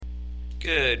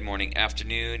Good morning,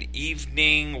 afternoon,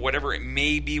 evening, whatever it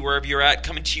may be, wherever you're at,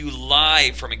 coming to you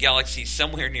live from a galaxy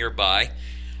somewhere nearby.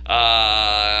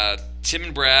 Tim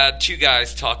and Brad, two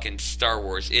guys talking Star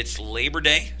Wars. It's Labor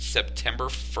Day, September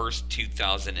 1st,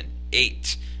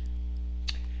 2008.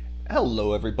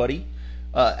 Hello, everybody.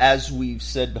 As we've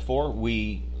said before,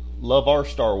 we love our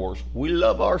Star Wars. We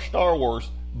love our Star Wars,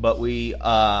 but we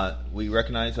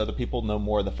recognize other people know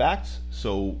more of the facts,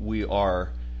 so we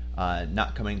are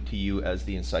not coming to you as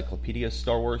the Encyclopedia of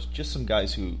Star Wars, just some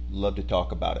guys who love to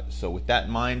talk about it. So with that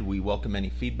in mind, we welcome any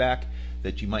feedback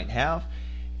that you might have.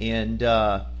 And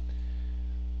Tim,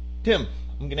 I'm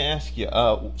going to ask you,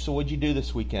 so what'd you do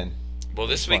this weekend? Well,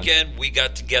 this weekend we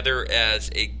got together as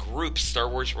a group, Star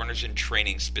Wars Runners in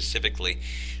Training specifically.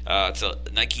 It's a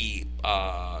Nike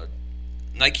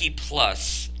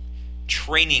Plus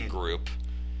training group.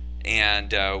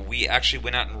 And we actually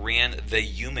went out and ran the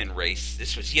human race.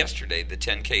 This was yesterday, the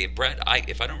 10K. And Brett,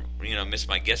 if I don't miss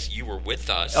my guess, you were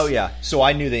with us. Oh yeah, so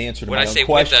I knew the answer to when my I own say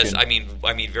question. with us, I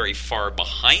mean very far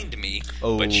behind me.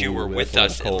 But you were with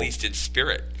us at least in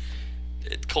spirit.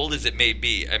 Cold as it may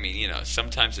be,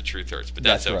 sometimes the truth hurts, but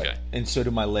that's okay. Right. And so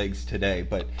do my legs today.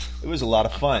 But it was a lot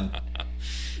of fun.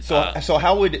 So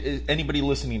how would anybody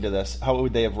listening to this, how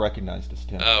would they have recognized us,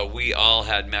 Tim? We all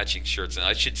had matching shirts. And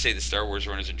I should say the Star Wars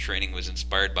Runners in Training was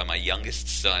inspired by my youngest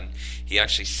son. He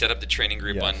actually set up the training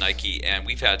group on Nike, and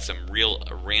we've had some real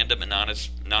random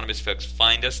anonymous folks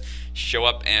find us, show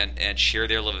up, and share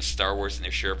their love of Star Wars and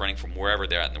their share of running from wherever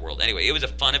they're at in the world. Anyway, it was a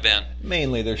fun event.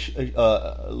 Mainly their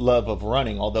love of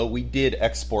running, although we did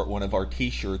export one of our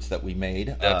T-shirts that we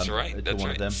made. That's right. Of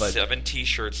them, but 7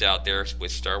 T-shirts out there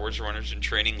with Star Wars Runners in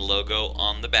Training logo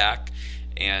on the back.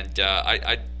 And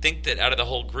I think that out of the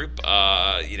whole group,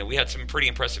 we had some pretty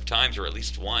impressive times, or at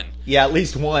least one. Yeah, at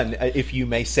least one, if you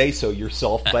may say so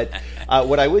yourself. But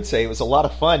what I would say, it was a lot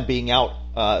of fun being out,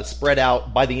 spread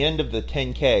out. By the end of the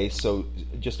 10K, so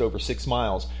just over 6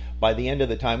 miles, by the end of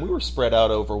the time, we were spread out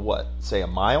over, a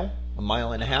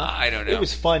mile and a half? I don't know. It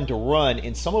was fun to run,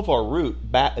 and some of our route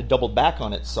doubled back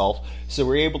on itself, so we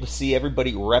were able to see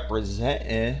everybody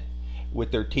represent with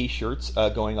their T-shirts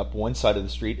going up one side of the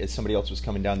street as somebody else was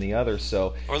coming down the other.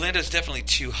 So Orlando's definitely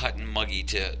too hot and muggy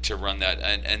to run that,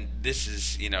 and this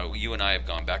is, you and I have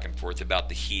gone back and forth about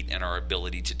the heat and our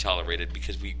ability to tolerate it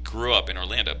because we grew up in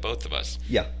Orlando, both of us.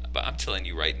 Yeah. But I'm telling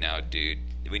you right now, dude,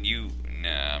 I'm not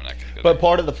going to go But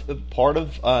there. part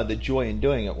of the joy in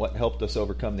doing it, what helped us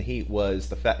overcome the heat, was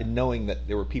the fact knowing that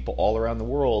there were people all around the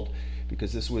world,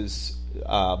 because this was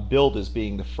billed as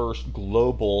being the first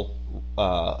global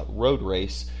road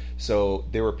race. So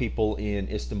there were people in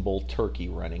Istanbul, Turkey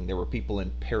running. There were people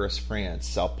in Paris, France,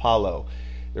 Sao Paulo.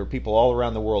 There were people all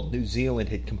around the world. New Zealand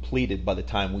had completed by the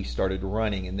time we started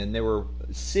running, and then there were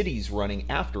cities running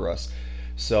after us.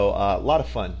 So a lot of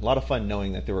fun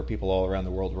knowing that there were people all around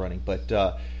the world running. But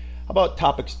how about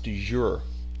topics du jour?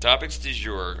 Topics du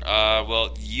jour.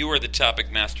 Well, you are the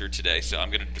topic master today, so I'm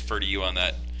going to defer to you on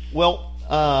that. Well,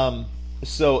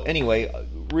 so anyway,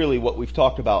 really what we've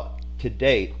talked about to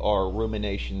date are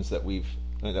ruminations that we've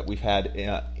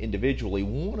had individually.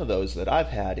 One of those that I've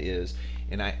had is,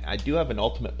 and I do have an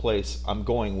ultimate place I'm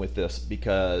going with this,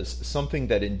 because something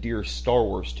that endears Star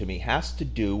Wars to me has to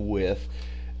do with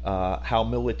how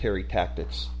military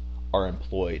tactics are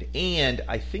employed. And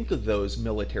I think of those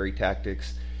military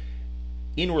tactics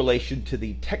in relation to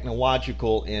the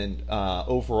technological and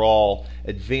overall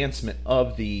advancement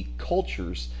of the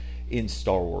cultures in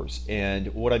Star Wars.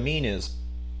 And what I mean is,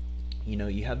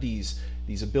 you have these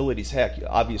abilities. Heck,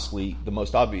 obviously, the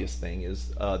most obvious thing is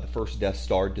the first Death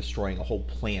Star destroying a whole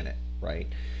planet, right?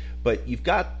 But you've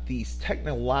got these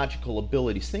technological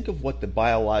abilities. Think of what the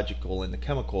biological and the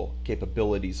chemical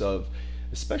capabilities of,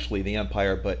 especially the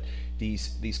Empire, but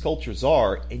these cultures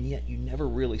are, and yet you never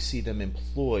really see them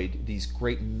employed, these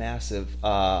great, massive,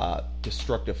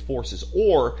 destructive forces.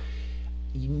 Or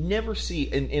you never see,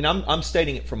 and I'm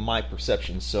stating it from my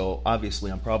perception, so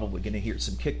obviously I'm probably going to hear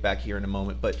some kickback here in a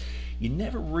moment, but you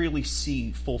never really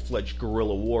see full-fledged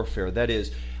guerrilla warfare. That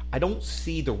is, I don't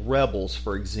see the rebels,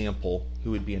 for example,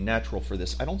 who would be a natural for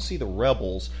this, I don't see the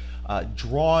rebels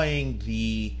drawing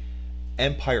the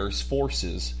Empire's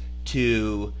forces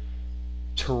to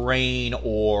terrain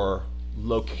or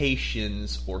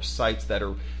locations or sites that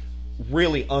are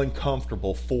really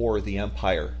uncomfortable for the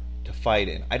Empire to fight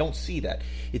in. I don't see that.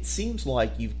 It seems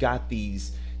like you've got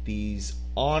these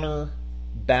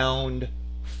honor-bound,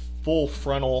 full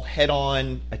frontal,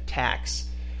 head-on attacks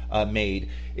made.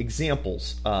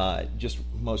 Examples, just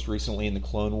most recently in the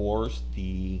Clone Wars,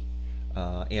 the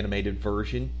animated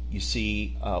version, you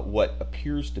see what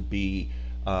appears to be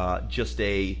just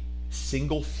a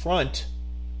single front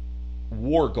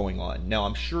war going on. Now,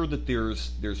 I'm sure that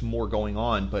there's more going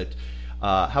on, but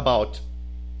how about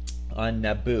on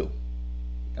Naboo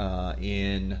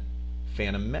in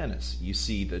Phantom Menace? You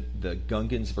see the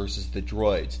Gungans versus the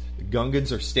droids. The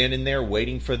Gungans are standing there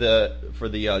waiting for the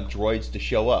droids to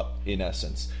show up, in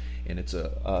essence, and it's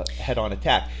a head-on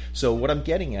attack. So what I'm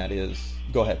getting at is,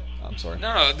 go ahead. I'm sorry.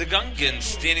 No, the Gungans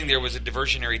standing there was a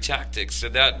diversionary tactic, so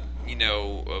that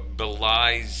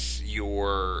belies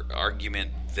your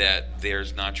argument that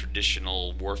there's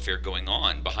non-traditional warfare going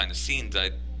on behind the scenes.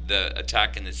 The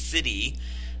attack in the city,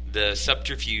 the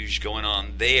subterfuge going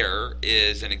on there,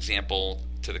 is an example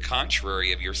to the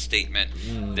contrary of your statement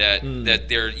that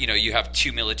there, you have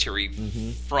two military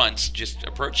fronts just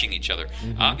approaching each other.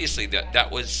 Obviously,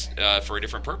 that was for a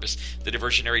different purpose. The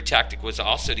diversionary tactic was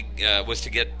also to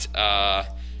get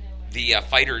the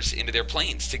fighters into their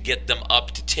planes, to get them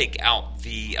up to take out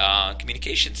the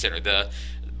communication center.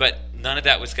 But none of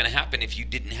that was going to happen if you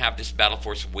didn't have this battle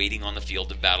force waiting on the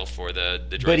field of battle for the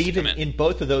droids But to even come in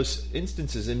both of those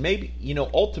instances, and maybe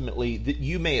ultimately,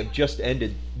 you may have just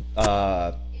ended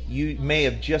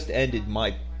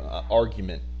my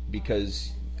argument,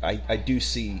 because I do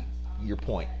see your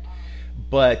point.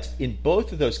 But in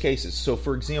both of those cases, so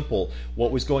for example,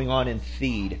 what was going on in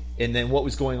Theed, and then what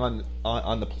was going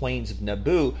on the plains of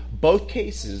Naboo, both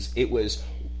cases, it was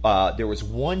there was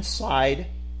one side,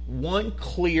 one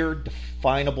clear,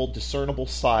 definable, discernible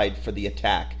side for the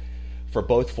attack for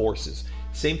both forces.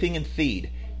 Same thing in Theed.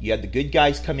 You had the good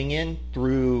guys coming in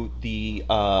through the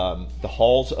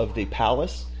halls of the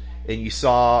palace, and you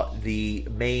saw the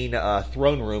main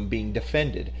throne room being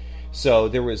defended. So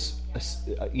there was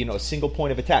a single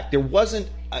point of attack. There wasn't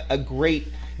a great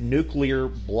nuclear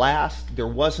blast. There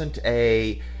wasn't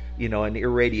an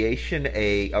irradiation,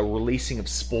 a releasing of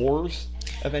spores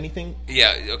of anything.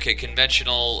 Yeah, okay,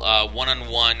 conventional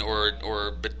one-on-one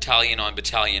or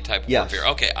battalion-on-battalion type of warfare.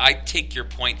 Okay, I take your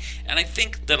point, and I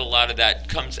think that a lot of that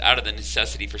comes out of the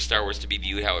necessity for Star Wars to be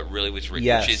viewed how it really was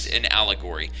written, which is an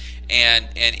allegory. And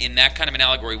in that kind of an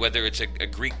allegory, whether it's a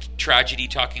Greek tragedy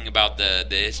talking about the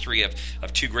history of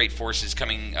two great forces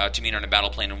coming to meet on a battle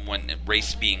plane and one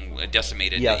race being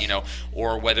decimated,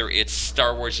 or whether it's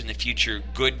Star Wars in the future,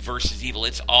 good versus evil,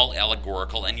 it's all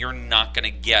allegorical, and you're not going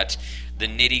to get the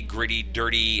nitty-gritty,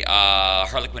 dirty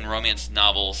Harlequin romance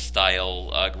novel style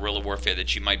guerrilla warfare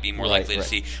that you might be more likely to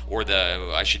see, or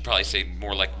I should probably say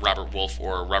more like Robert Wolfe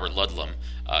or Robert Ludlum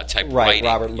type writing.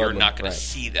 You're not going to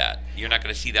see that. You're not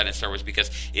going to see that in Star Wars because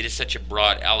it is such a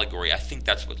broad allegory. I think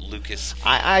that's what Lucas...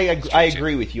 I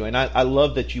agree with you, and I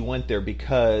love that you went there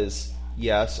because,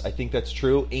 yes, I think that's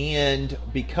true, and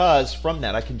because from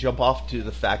that I can jump off to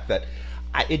the fact that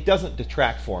it doesn't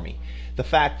detract for me. The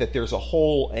fact that there's a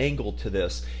whole angle to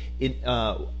this,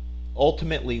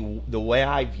 ultimately, the way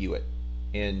I view it,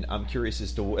 and I'm curious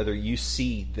as to whether you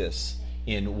see this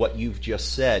in what you've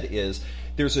just said, is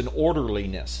there's an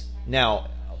orderliness. Now,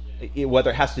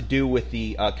 whether it has to do with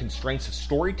the constraints of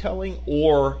storytelling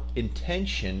or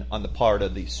intention on the part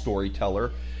of the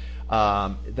storyteller,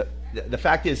 the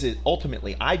fact is that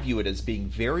ultimately I view it as being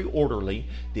very orderly.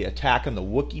 The attack on the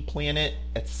Wookiee planet,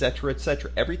 etc.,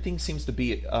 etc. Everything seems to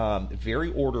be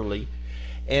very orderly,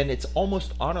 and it's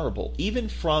almost honorable, even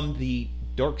from the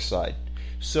dark side.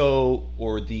 So,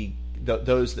 or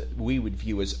those that we would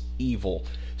view as evil.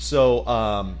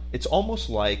 So it's almost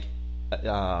like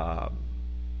that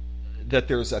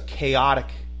there's a chaotic.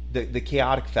 The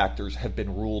chaotic factors have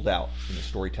been ruled out in the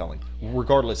storytelling,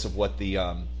 regardless of what the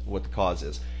cause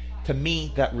is. To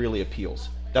me, that really appeals.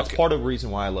 That's part of the reason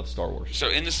why I love Star Wars. So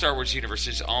in the Star Wars universe,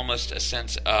 there's almost a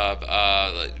sense of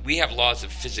we have laws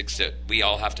of physics that we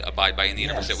all have to abide by in the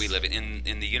universe that we live in.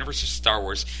 In the universe of Star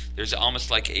Wars, there's almost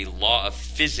like a law of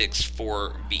physics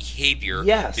for behavior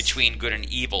between good and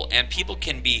evil, and people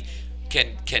can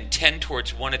tend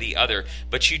towards one or the other,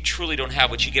 but you truly don't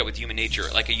have what you get with human nature,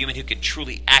 like a human who could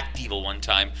truly act evil one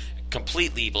time,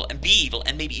 completely evil, and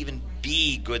maybe even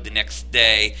be good the next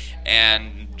day,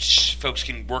 and folks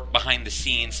can work behind the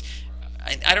scenes.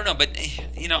 I don't know, but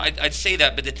I'd say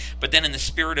that, but then in the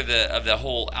spirit of the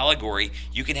whole allegory,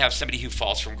 you can have somebody who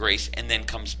falls from grace and then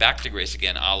comes back to grace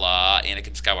again, a la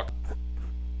Anakin Skywalker.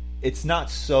 It's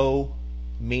not so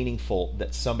meaningful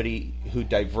that somebody who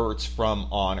diverts from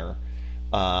honor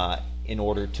in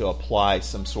order to apply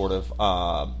some sort of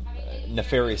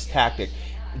nefarious tactic,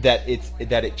 that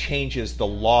it changes the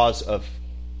laws of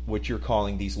what you're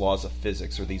calling these laws of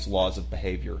physics or these laws of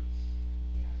behavior.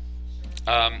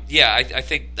 I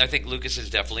think Lucas has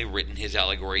definitely written his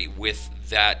allegory with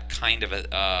that kind of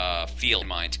a feel in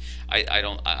mind. I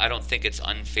don't think it's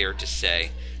unfair to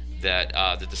say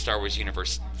that the Star Wars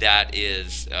universe, that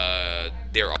is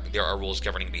there are rules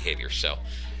governing behavior. So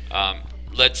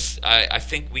I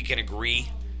think we can agree,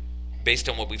 based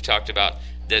on what we've talked about,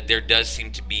 that there does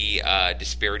seem to be a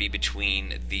disparity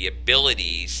between the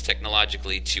abilities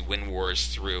technologically to win wars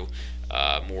through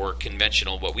more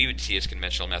conventional, what we would see as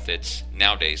conventional methods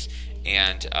nowadays,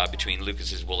 and between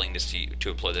Lucas's willingness to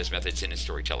employ those methods in his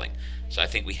storytelling. So I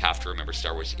think we have to remember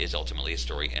Star Wars is ultimately a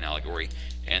story and allegory,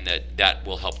 and that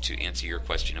will help to answer your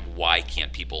question of why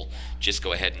can't people just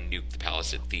go ahead and nuke the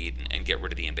palace at Theed and get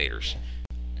rid of the invaders.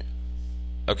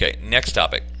 Okay, next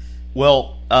topic.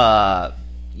 Well,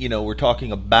 we're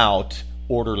talking about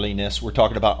orderliness. We're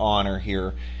talking about honor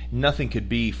here. Nothing could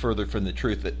be further from the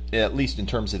truth, at least in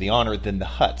terms of the honor, than the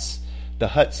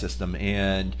Hutt system.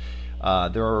 And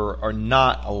there are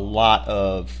not a lot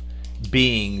of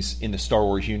beings in the Star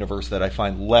Wars universe that I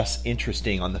find less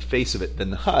interesting on the face of it than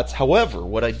the Hutts. However,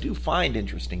 what I do find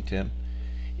interesting, Tim,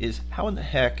 is how in the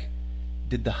heck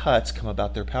did the Hutts come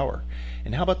about their power?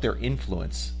 And how about their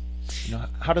influence?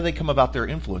 How do they come about their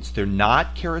influence? They're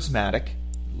not charismatic,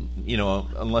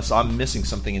 unless I'm missing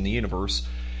something in the universe.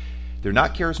 They're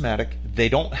not charismatic. They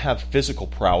don't have physical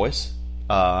prowess,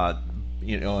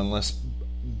 unless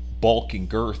bulk and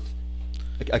girth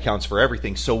accounts for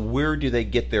everything. So where do they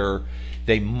get their...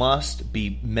 They must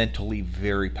be mentally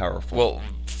very powerful. Well,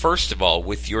 first of all,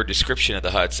 with your description of the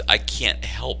Hutts, I can't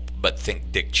help but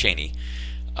think Dick Cheney.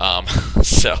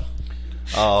 So...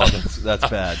 Oh, that's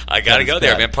bad. I got to go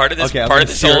there, man. Part of this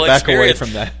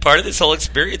whole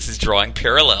experience is drawing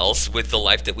parallels with the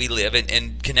life that we live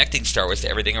and connecting Star Wars to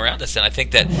everything around us. And I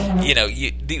think that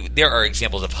there are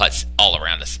examples of Hutts all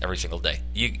around us every single day.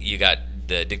 You got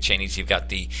the Dick Cheneys, you've got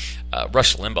the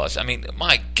Rush Limbaughs. I mean,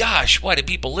 my gosh, why do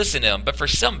people listen to him? But for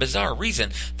some bizarre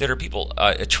reason, there are people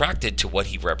attracted to what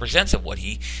he represents and what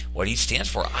he stands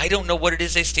for. I don't know what it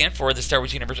is they stand for in the Star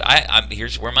Wars universe.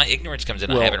 Here's where my ignorance comes in.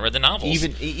 Well, I haven't read the novels.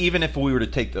 Even if we were to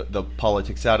take the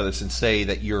politics out of this and say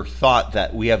that your thought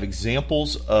that we have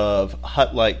examples of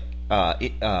Hutt-like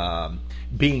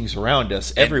beings around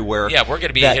us everywhere. Yeah, we're going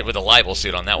to be hit with a libel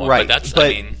suit on that one. Right,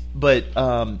 but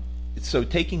so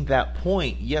taking that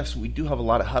point, yes, we do have a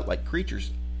lot of Hutt-like creatures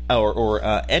or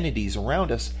entities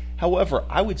around us. However,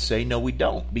 I would say no, we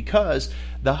don't, because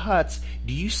the Hutts.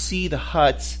 Do you see the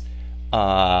Hutts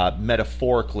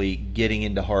metaphorically getting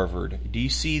into Harvard? Do you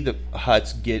see the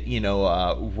Hutts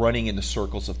running in the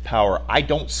circles of power? I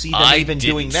don't see them even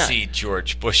doing that. I didn't see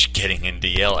George Bush getting into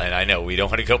Yale, and I know we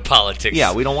don't want to go politics.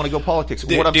 Yeah, we don't want to go politics.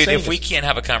 Dude, if we can't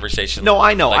have a conversation, no,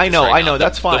 I know.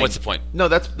 That's fine. Then what's the point? No,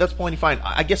 that's plenty fine.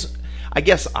 I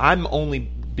guess I'm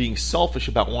only being selfish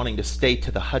about wanting to stay to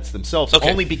the Hutts themselves,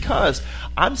 only because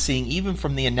I'm seeing, even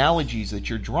from the analogies that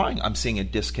you're drawing, I'm seeing a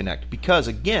disconnect. Because,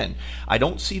 again, I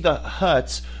don't see the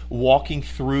Hutts walking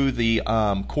through the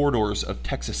corridors of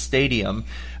Texas Stadium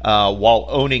while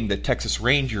owning the Texas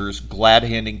Rangers,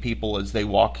 glad-handing people as they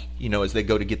walk, as they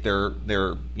go to get their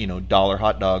 $1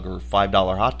 hot dog or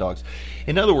 $5 hot dogs.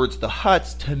 In other words, the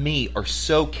Hutts, to me, are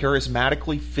so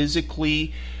charismatically,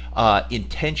 physically,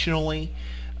 intentionally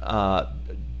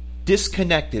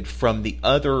disconnected from the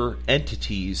other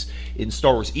entities in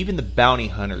Star Wars, even the bounty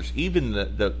hunters, even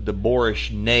the boorish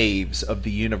knaves of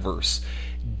the universe.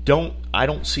 I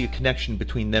don't see a connection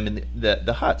between them and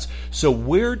the Hutts. So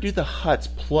where do the Hutts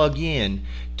plug in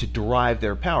to derive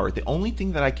their power? The only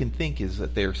thing that I can think is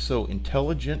that they're so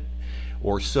intelligent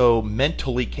or so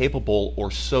mentally capable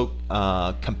or so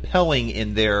compelling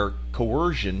in their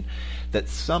coercion that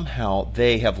somehow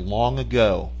they have long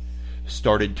ago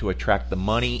started to attract the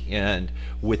money, and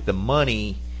with the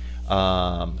money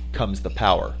comes the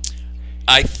power.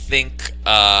 I think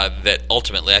that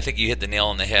ultimately, I think you hit the nail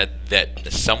on the head,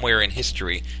 that somewhere in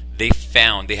history they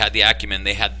had the acumen,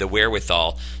 they had the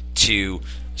wherewithal to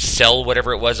sell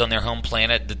whatever it was on their home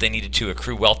planet that they needed to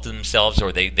accrue wealth to themselves,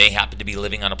 or they happened to be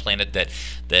living on a planet that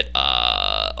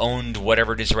owned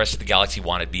whatever it is the rest of the galaxy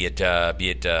wanted, be it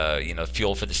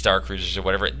fuel for the Star Cruisers or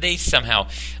whatever. They somehow,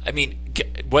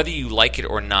 whether you like it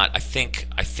or not, I think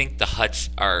the Hutts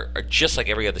are just like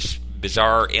every other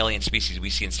bizarre alien species we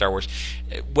see in Star Wars,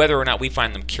 whether or not we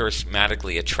find them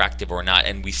charismatically attractive or not.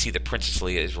 And we see that Princess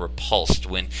Leia is repulsed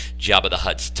when Jabba the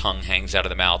Hutt's tongue hangs out of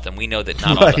the mouth, and we know that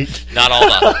not all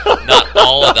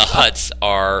of the Hutts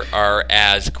are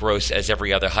as gross as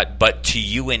every other Hutt, but to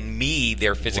you and me,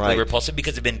 they're physically repulsive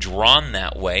because they've been drawn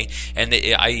that way. And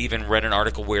I even read an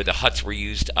article where the Hutts were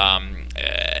used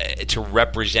to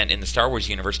represent in the Star Wars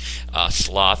universe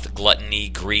sloth, gluttony,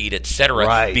 greed,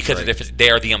 etc. Because they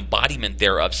are the embodiment embodiment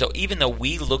thereof. So even though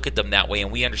we look at them that way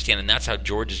and we understand, and that's how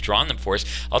George has drawn them for us,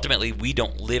 ultimately we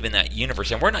don't live in that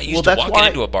universe. And we're not used to walking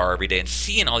into a bar every day and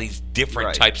seeing all these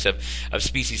different types of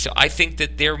species. So I think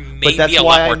that there may be a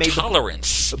lot more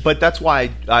tolerance. But that's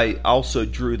why I also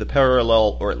drew the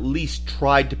parallel, or at least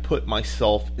tried to put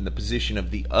myself in the position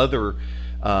of the other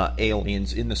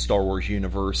aliens in the Star Wars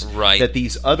universe. Right. That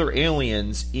these other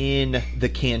aliens in the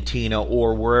cantina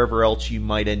or wherever else you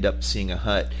might end up seeing a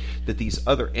hut, that these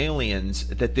other aliens,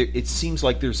 that it seems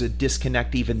like there's a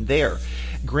disconnect even there.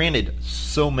 Granted,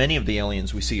 so many of the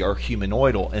aliens we see are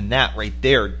humanoidal, and that right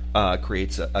there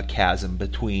creates a chasm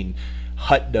between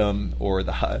Huttdom, or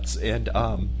the Hutts, and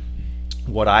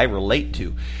what I relate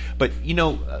to. But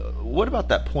what about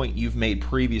that point you've made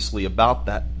previously about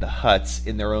that the Hutts,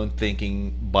 in their own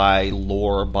thinking, by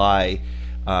lore, by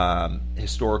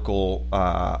historical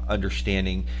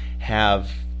understanding,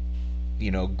 have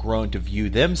grown to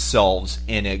view themselves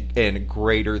in a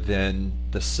greater than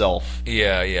the self?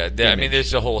 Yeah. I mean,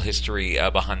 there's a whole history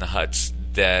behind the Hutts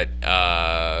that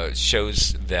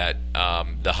shows that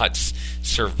the Hutts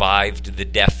survived the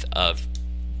death of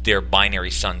their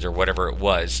binary sons, or whatever it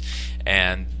was,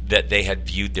 and that they had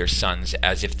viewed their sons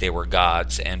as if they were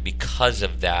gods, and because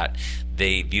of that,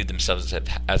 they viewed themselves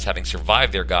as having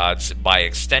survived their gods. By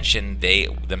extension, they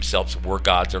themselves were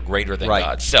gods, or greater than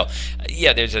gods. So,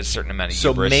 yeah, there's a certain amount of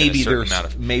hubris. So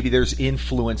maybe there's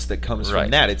influence that comes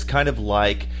from that. It's kind of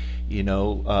like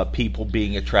people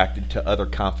being attracted to other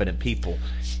confident people.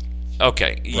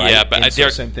 Okay, right? Yeah, but they're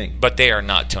the same thing. But they are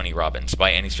not Tony Robbins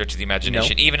by any stretch of the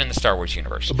imagination, even in the Star Wars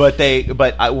universe. But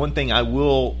one thing I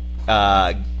will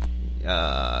grant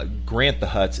the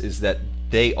Hutts is that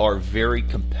they are very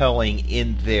compelling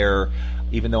in their,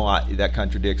 even though that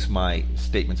contradicts my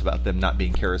statements about them not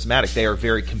being charismatic, they are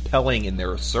very compelling in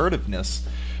their assertiveness.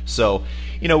 So,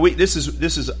 this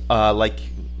is like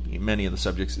many of the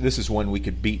subjects, this is one we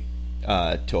could beat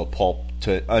to a pulp,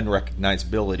 to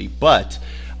unrecognizability, but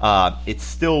it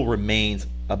still remains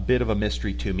a bit of a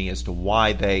mystery to me as to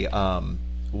why they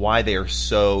are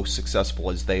so successful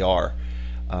as they are.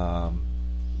 I'm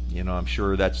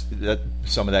sure that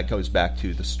some of that goes back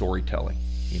to the storytelling.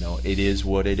 It is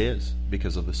what it is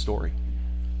because of the story.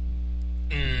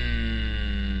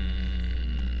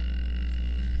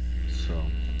 So,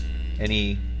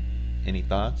 any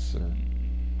thoughts? Or?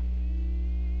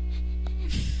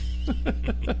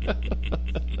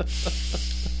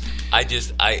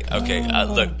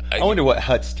 Look. I wonder what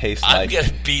Hutts taste like. I'm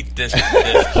gonna beat this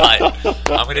Hutt.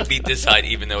 I'm gonna beat this Hutt,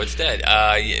 even though it's dead.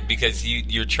 Because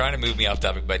you're trying to move me off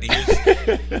topic. But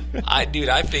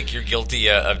I think you're guilty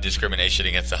of discrimination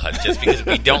against the Hutts just because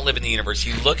we don't live in the universe.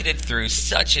 You look at it through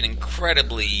such an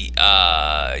incredibly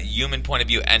human point of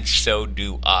view, and so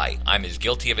do I. I'm as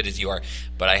guilty of it as you are.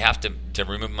 But I have to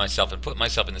remove myself and put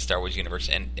myself in the Star Wars universe.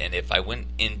 And if I went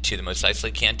into the Mos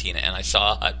Eisley Cantina and I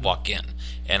saw a Hutt walk in,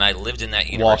 and I lived in that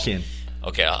universe, walk in,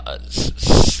 okay,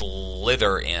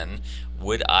 slither in,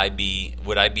 would I be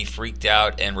freaked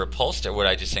out and repulsed, or would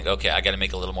I just think, okay, I got to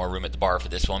make a little more room at the bar for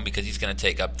this one because he's going to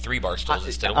take up 3 bar stools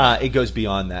instead of 1? It goes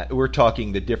beyond that. We're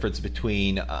talking the difference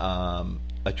between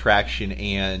attraction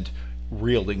and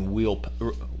wielding real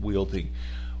power,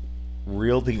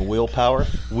 wielding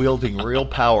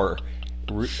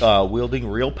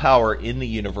real power in the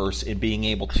universe, and being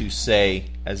able to say,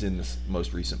 as in this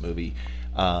most recent movie,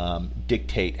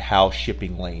 dictate how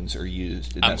shipping lanes are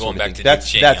used. And I'm going back to Dick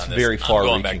Cheney on this. That's very far. I'm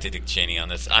going back to Dick Cheney on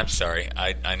this. I'm sorry.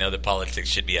 I know that politics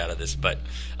should be out of this, but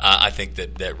I think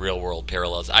that real world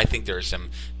parallels. I think there are some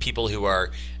people who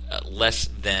are less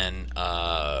than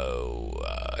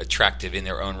attractive in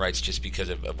their own rights just because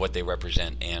of what they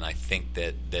represent, and I think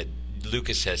that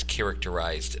Lucas has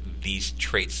characterized these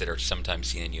traits that are sometimes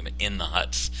seen in the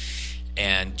Hutts,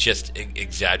 and just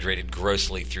exaggerated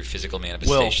grossly through physical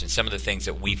manifestation. Some of the things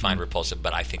that we find repulsive,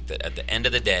 but I think that at the end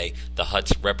of the day, the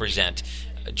Hutts represent,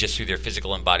 just through their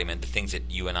physical embodiment, the things that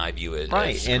you and I view as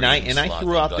right. And I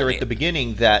threw out there at the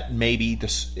beginning that maybe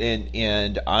this,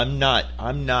 and I'm not.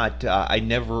 I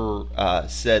never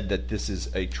said that this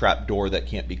is a trap door that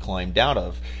can't be climbed out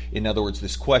of. In other words,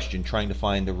 this question, trying to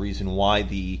find the reason why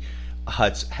the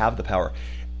Hutts have the power.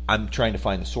 I'm trying to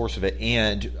find the source of it,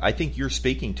 and I think you're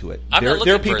speaking to it. I'm not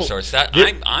looking for a source.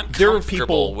 I'm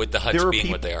comfortable with the Hutts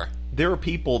being what they are. There are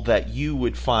people that you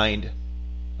would find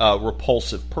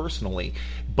repulsive personally,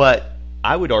 but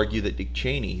I would argue that Dick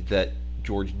Cheney, that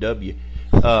George W.,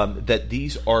 that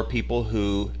these are people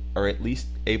who are at least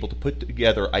able to put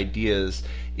together ideas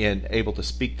and able to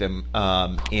speak them,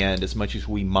 and as much as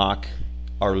we mock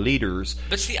our leaders.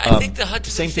 But see, I think the Hutts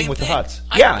same thing with thing. the Hutts.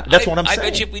 Yeah, that's what I'm saying. I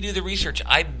bet you if we do the research,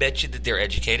 I bet you that they're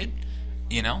educated,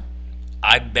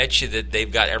 I bet you that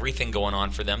they've got everything going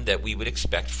on for them that we would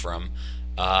expect from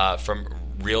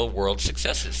real world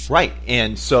successes. Right,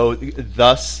 and so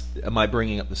thus am I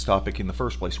bringing up this topic in the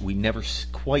first place. We never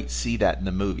quite see that in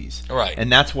the movies, right?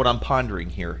 And that's what I'm pondering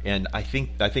here. And I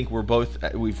think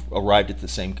we've arrived at the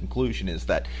same conclusion: is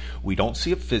that we don't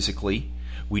see it physically,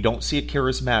 we don't see it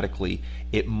charismatically.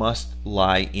 It must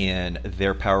lie in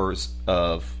their powers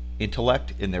of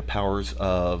intellect, in their powers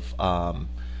of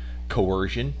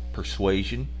coercion,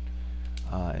 persuasion,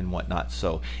 and whatnot.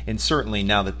 So, and certainly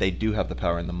now that they do have the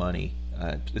power and the money,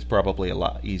 it's probably a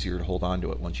lot easier to hold on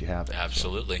to it once you have it.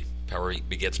 Absolutely. So. Power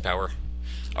begets power.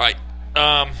 All right.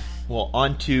 Well,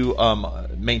 on to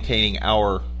maintaining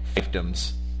our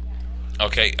fiefdoms.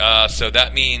 Okay, so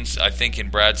that means, I think in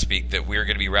Brad speak, that we're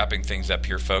going to be wrapping things up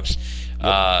here, folks.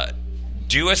 Yep.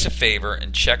 Do us a favor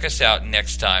and check us out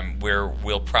next time, where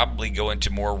we'll probably go into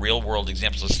more real-world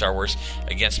examples of Star Wars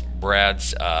against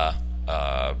Brad's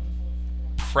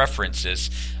preferences.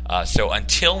 So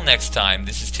until next time,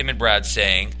 this is Tim and Brad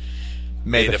saying,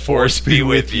 May the Force be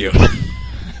with you.